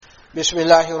بسم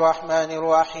الله الرحمن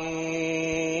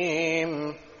الرحيم.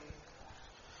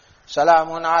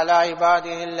 سلام على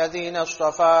عباده الذين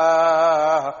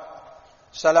اصطفى،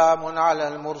 سلام على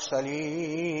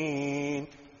المرسلين.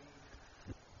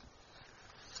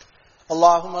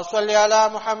 اللهم صل على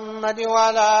محمد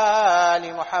وعلى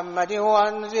آل محمد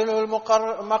وأنزل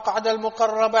المقعد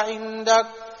المقرب عندك.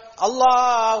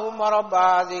 اللهم رب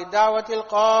هذه الدعوة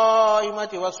القائمة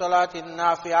والصلاة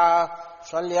النافعة،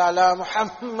 صل على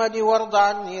محمد وارض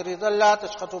عني رضا لا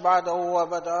تسخط بعده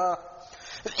أبدا.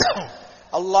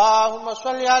 اللهم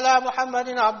صل على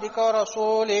محمد عبدك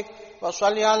ورسولك،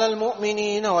 وصل على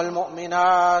المؤمنين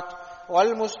والمؤمنات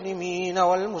والمسلمين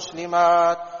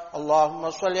والمسلمات.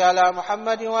 اللهم صل على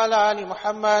محمد وعلى آل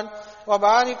محمد،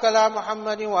 وبارك على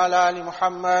محمد وعلى آل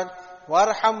محمد،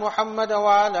 وارحم محمد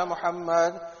وعلى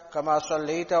محمد كما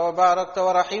صليت وباركت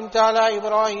ورحمت على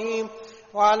إبراهيم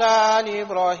وعلى آل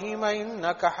إبراهيم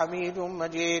إنك حميد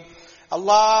مجيد.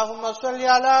 اللهم صل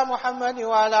على محمد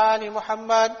وعلى آل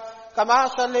محمد كما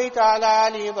صليت على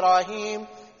آل إبراهيم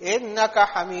إنك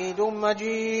حميد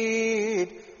مجيد.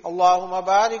 اللهم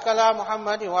بارك على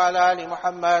محمد وعلى آل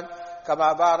محمد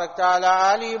كما باركت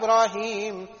على آل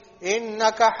إبراهيم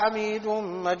إنك حميد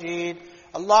مجيد.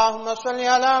 اللهم صل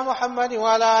على محمد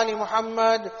وعلى آل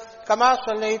محمد كما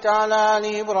صليت على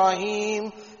آل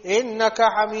إبراهيم إنك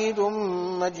حميد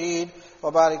مجيد.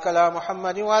 وبارك على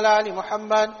محمد وعلى آل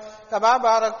محمد كما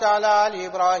باركت على آل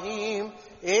إبراهيم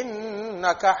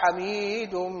إنك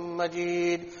حميد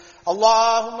مجيد.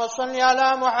 اللهم صل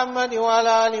على محمد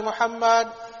وعلى آل محمد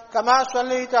كما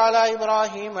صليت على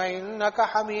إبراهيم إنك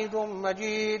حميد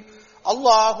مجيد.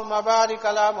 اللهم بارك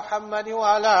على محمد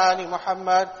وعلى آل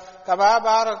محمد كما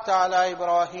باركت على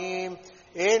إبراهيم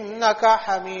إنك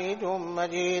حميد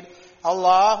مجيد.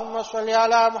 اللهم صل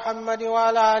على محمد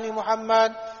وعلى آل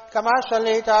محمد كما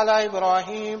صليت على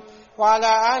إبراهيم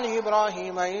وعلى آل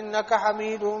إبراهيم إنك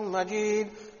حميد مجيد.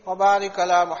 وبارك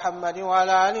على محمد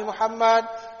وعلى آل محمد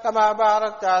كما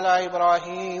باركت على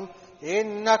إبراهيم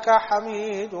إنك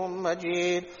حميد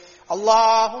مجيد.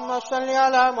 اللهم صل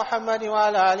على محمد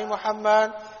وعلى آل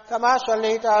محمد كما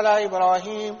صليت على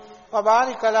إبراهيم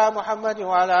وبارك على محمد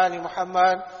وعلى آل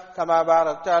محمد كما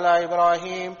باركت على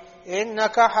إبراهيم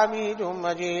إنك حميد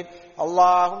مجيد.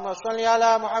 اللهم صل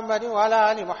على محمد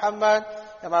وعلى آل محمد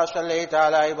كما صليت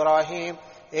على إبراهيم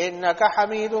إنك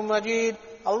حميد مجيد.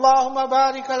 اللهم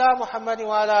بارك على محمد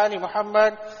وعلى آل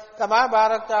محمد كما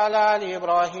باركت على آل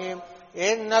إبراهيم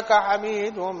إنك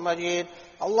حميد مجيد.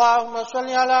 اللهم صل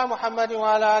على محمد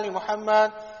وعلى آل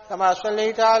محمد كما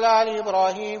صليت على آل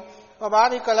إبراهيم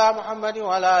وبارك على محمد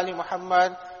وعلى آل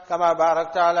محمد كما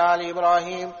باركت على آل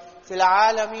إبراهيم في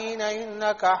العالمين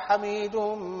إنك حميد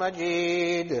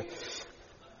مجيد.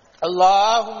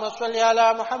 اللهم صل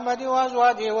على محمد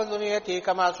وأزواجه وذريته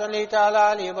كما صليت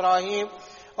على آل إبراهيم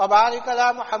وبارك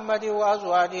على محمد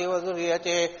وأزواجه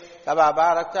وذريته كما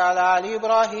باركت على آل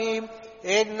إبراهيم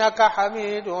إنك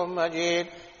حميد مجيد.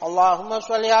 اللهم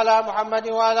صل على محمد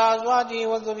وعلى أزواجه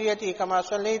وذريته كما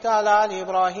صليت على آل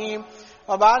إبراهيم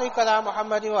وبارك على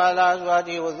محمد وعلى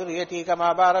أزواجه وذريته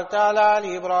كما باركت على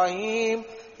آل إبراهيم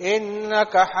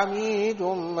إنك حميد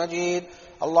مجيد.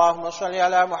 اللهم صل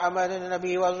على محمد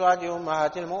النبي وأزواجه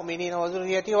أمهات المؤمنين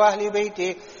وذريته وأهل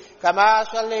بيته كما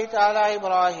صليت على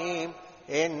إبراهيم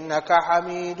إنك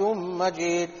حميد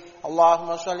مجيد.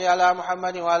 اللهم صل على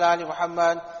محمد وعلى آل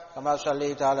محمد كما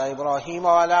صليت على إبراهيم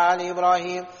وعلى آل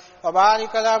إبراهيم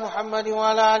وبارك على محمد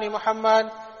وعلى آل محمد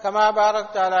كما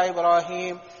باركت على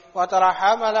إبراهيم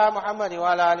وترحم على محمد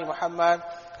وعلى آل محمد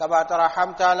كما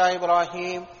ترحمت على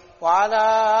إبراهيم وعلى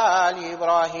آل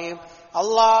إبراهيم.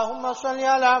 اللهم صل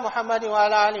على محمد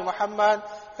وعلى آل محمد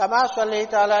كما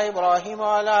صليت على إبراهيم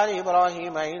وعلى آل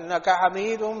إبراهيم إنك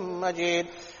حميد مجيد.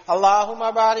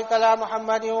 اللهم بارك على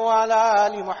محمد وعلى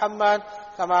آل محمد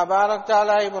كما باركت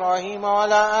على إبراهيم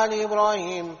وعلى آل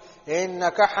إبراهيم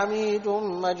إنك حميد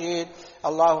مجيد.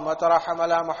 اللهم ترحم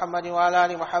على محمد وعلى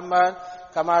آل محمد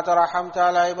كما ترحمت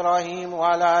على إبراهيم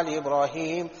وعلى آل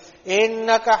إبراهيم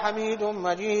إنك حميد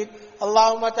مجيد.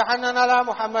 اللهم تحنن على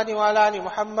محمد وعلى آل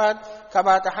محمد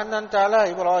كما تحننت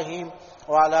على إبراهيم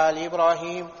وعلى آل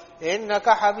إبراهيم إنك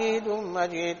حميد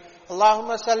مجيد.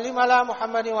 اللهم سلم على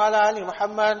محمد وعلى آل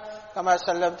محمد كما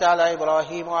سلمت على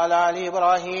إبراهيم وعلى آل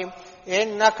إبراهيم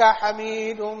إنك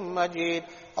حميد مجيد.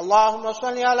 اللهم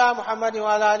صل على محمد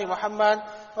وعلى آل محمد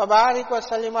وبارك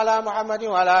وسلم على محمد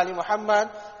وعلى آل محمد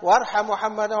وارحم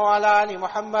محمد وعلى آل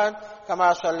محمد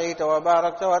كما صليت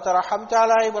وباركت وترحمت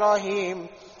على إبراهيم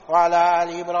وعلى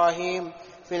آل إبراهيم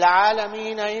في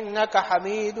العالمين إنك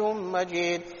حميد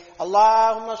مجيد.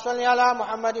 اللهم صل على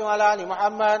محمد وعلى آل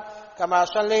محمد كما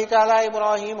صليت على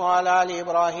إبراهيم وعلى آل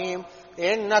إبراهيم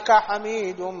إنك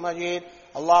حميد مجيد.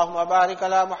 اللهم بارك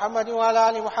على محمد وعلى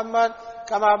آل محمد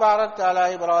كما باركت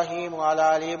على إبراهيم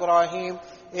وعلى آل إبراهيم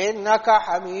إنك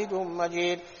حميد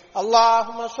مجيد.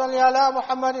 اللهم صل على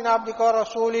محمد عبدك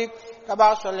ورسولك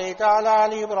كما صليت على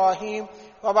آل إبراهيم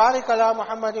وبارك على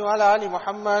محمد وعلى آل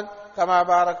محمد كما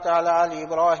باركت على آل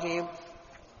إبراهيم.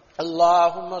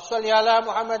 اللهم صل على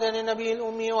محمد النبي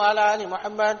الأمي وعلى آل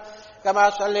محمد كما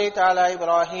صليت على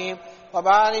إبراهيم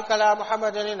وبارك على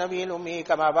محمد النبي الأمي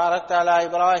كما باركت على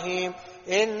إبراهيم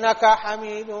إنك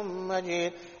حميد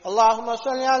مجيد. اللهم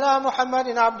صل على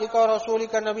محمد عبدك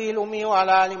ورسولك النبي الأمي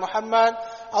وعلى آل محمد.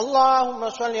 اللهم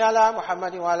صل على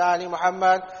محمد وعلى آل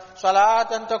محمد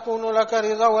صلاة تكون لك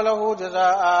رضا وله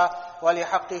جزاء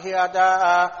ولحقه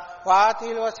أداء،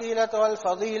 وآتي الوسيلة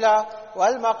والفضيلة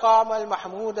والمقام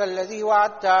المحمود الذي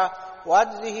وعدته،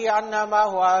 واجزه عنا ما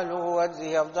هو أهله،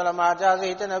 واجزه أفضل ما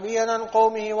جازيت نبيا عن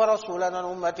قومه ورسولا عن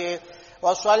أمته،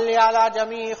 وصل على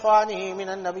جميع إخوانه من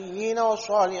النبيين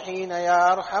والصالحين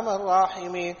يا أرحم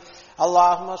الراحمين.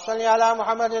 اللهم صل على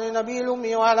محمد النبي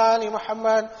الأمي وعلى آل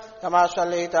محمد كما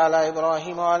صليت على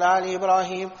إبراهيم وعلى آل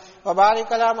إبراهيم،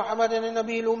 وبارك على محمد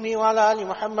النبي الأمي وعلى آل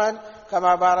محمد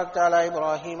كما باركت على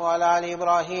إبراهيم وعلى آل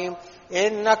إبراهيم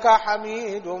إنك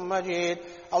حميد مجيد.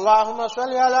 اللهم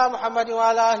صل على محمد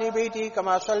وعلى أهل بيته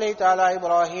كما صليت على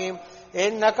إبراهيم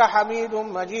إنك حميد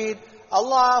مجيد.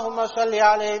 اللهم صل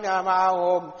علينا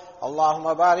معهم.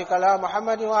 اللهم بارك على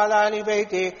محمد وعلى آل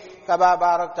بيته كما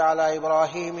باركت على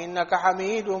إبراهيم إنك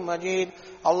حميد مجيد.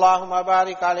 اللهم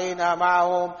بارك علينا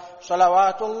معهم.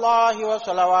 صلوات الله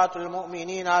وصلوات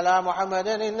المؤمنين على محمد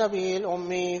النبي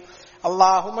الأمي.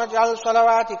 اللهم اجعل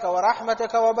صلواتك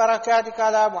ورحمتك وبركاتك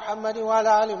على محمد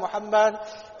وعلى آل محمد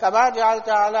كما جعلت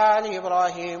على آل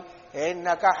إبراهيم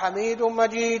إنك حميد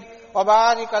مجيد.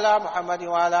 وبارك على محمد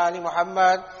وعلى آل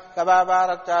محمد كما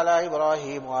باركت على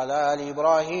إبراهيم وعلى آل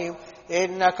إبراهيم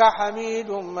إنك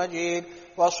حميد مجيد.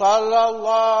 وصلى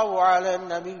الله على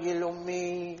النبي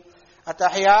الأمي.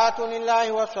 التحيات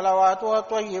لله والصلوات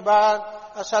والطيبات.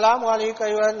 السلام عليك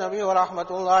أيها النبي ورحمة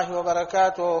الله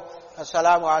وبركاته.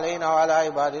 السلام علينا وعلى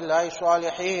عباد الله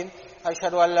الصالحين.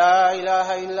 أشهد أن لا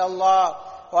إله إلا الله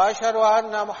وأشهد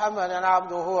أن محمدا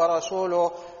عبده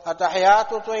ورسوله.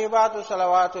 التحيات الطيبات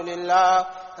صلوات لله.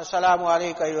 السلام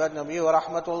عليك أيها النبي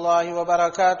ورحمة الله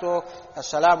وبركاته.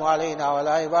 السلام علينا وعلى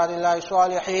عباد الله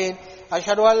الصالحين.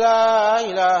 أشهد أن لا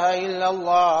إله إلا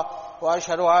الله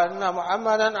وأشهد أن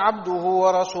محمدا عبده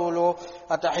ورسوله.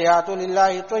 التحيات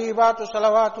لله الطيبات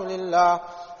صلوات لله.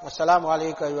 السلام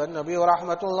عليك أيها النبي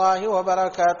ورحمة الله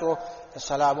وبركاته.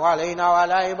 السلام علينا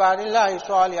وعلى عباد الله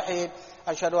الصالحين.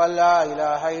 أشهد أن لا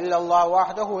إله إلا الله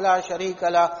وحده لا شريك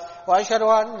له وأشهد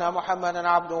أن محمدا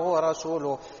عبده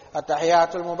ورسوله.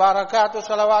 التحيات المباركات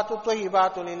صلوات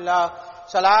الطيبات لله.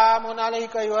 سلام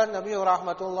عليك أيها النبي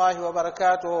ورحمة الله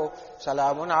وبركاته.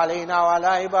 سلام علينا وعلى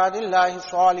عباد الله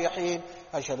الصالحين.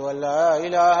 أشهد أن لا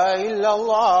إله إلا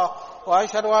الله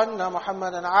وأشهد أن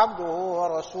محمدا عبده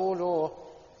ورسوله.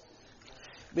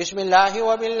 بسم الله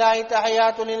وبالله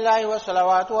تحيات لله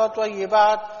والصلوات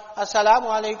والطيبات. السلام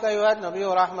عليك أيها النبي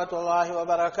ورحمة الله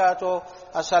وبركاته.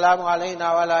 السلام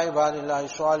علينا وعلى عباد الله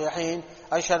الصالحين.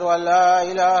 أشهد أن لا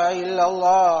إله إلا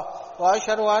الله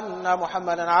وأشهد أن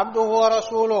محمدا عبده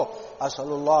ورسوله. أسأل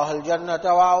الله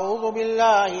الجنة وأعوذ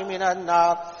بالله من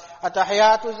النار.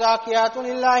 التحيات الزاكيات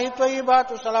لله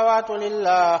الطيبات صلوات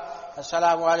لله.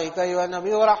 السلام عليك أيها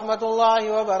النبي ورحمة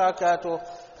الله وبركاته.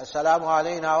 السلام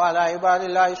علينا وعلى عباد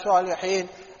الله الصالحين.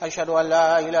 أشهد أن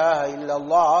لا إله إلا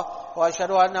الله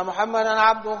وأشهد أن محمدا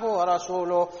عبده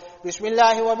ورسوله. بسم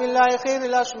الله وبالله خير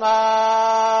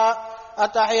الأسماء.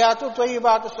 التحيات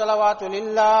الطيبات الصلوات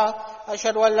لله.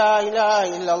 أشهد أن لا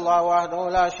إله إلا الله وحده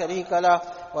لا شريك له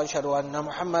وأشهد أن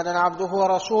محمدا عبده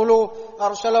ورسوله.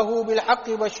 أرسله بالحق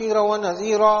بشيرا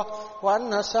ونذيرا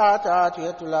وأن الساعة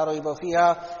آتية لا ريب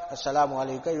فيها. السلام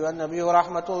عليك أيها النبي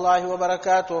ورحمة الله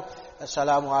وبركاته.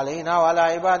 السلام علينا وعلى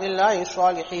عباد الله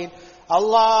الصالحين.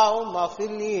 اللهم اغفر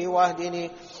لي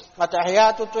واهدني.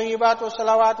 التحيات الطيبات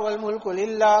والصلوات والملك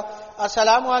لله.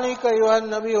 السلام عليك أيها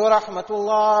النبي ورحمة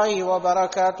الله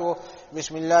وبركاته.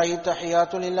 بسم الله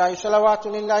التحيات لله صلوات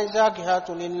لله زاكيات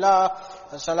لله.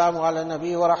 السلام على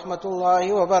النبي ورحمة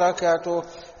الله وبركاته.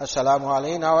 السلام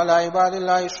علينا وعلى عباد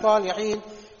الله الصالحين.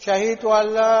 شهدت أن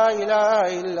لا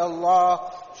إله إلا الله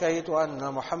شهدت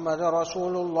أن محمد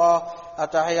رسول الله.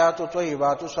 التحيات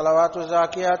الطيبات الصلوات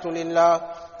الزاكيات لله.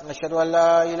 أشهد أن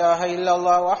لا إله إلا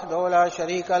الله وحده لا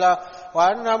شريك له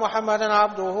وأن محمدا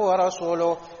عبده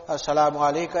ورسوله. السلام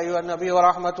عليك أيها النبي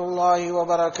ورحمة الله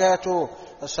وبركاته.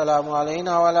 السلام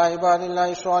علينا وعلى عباد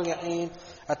الله الصالحين.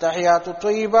 التحيات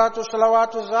الطيبات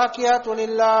الصلوات الزاكيات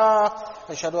لله.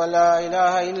 أشهد أن لا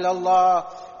إله إلا الله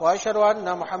وأشهد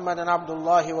أن محمدا عبد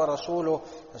الله ورسوله.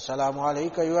 السلام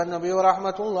عليك أيها النبي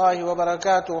ورحمة الله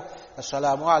وبركاته.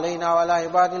 السلام علينا وعلى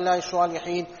عباد الله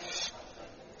الصالحين.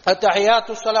 التحيات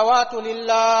الصلوات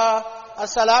لله.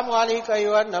 السلام عليك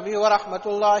أيها النبي ورحمة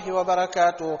الله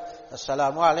وبركاته.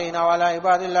 السلام علينا وعلى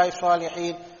عباد الله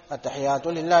الصالحين. التحيات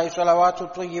لله صلوات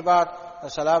الطيبات.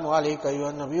 السلام عليك أيها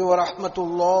النبي ورحمة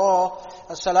الله.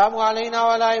 السلام علينا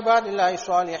وعلى عباد الله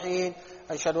الصالحين.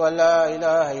 أشهد أن لا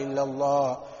إله إلا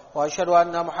الله وأشهد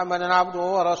أن محمدا عبده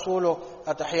ورسوله.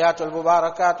 التحيات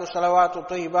المباركات الصلوات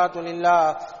الطيبات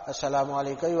لله. السلام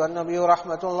عليك أيها النبي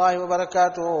ورحمة الله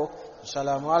وبركاته.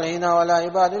 السلام علينا وعلى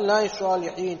عباد الله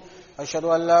الصالحين. أشهد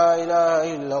أن لا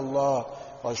إله إلا الله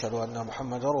وأشهد أن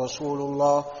محمدا رسول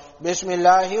الله. بسم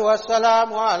الله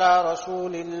والسلام على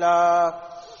رسول الله.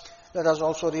 Let us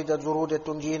also read the durud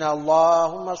tunjina.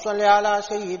 Allahumma salli ala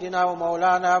Sayyidina wa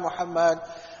Mawlana Muhammad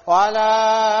wa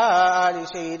ala ali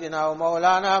Sayyidina wa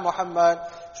Mawlana Muhammad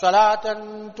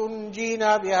salatan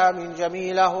tunjina biha min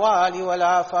jamil ahwali wal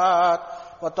afat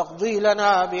wa taqdi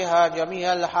lana biha jami'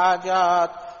 al hajat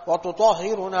wa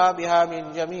tutahhiruna biha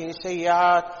min jami'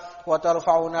 sayyi'at wa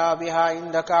tarfa'una biha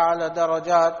indaka ala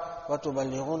darajat wa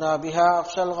tuballighuna biha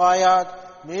aqsa al ghayat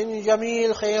من جميع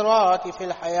الخيرات في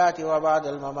الحياة وبعد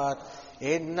الممات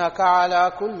إنك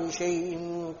على كل شيء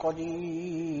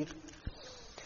قدير.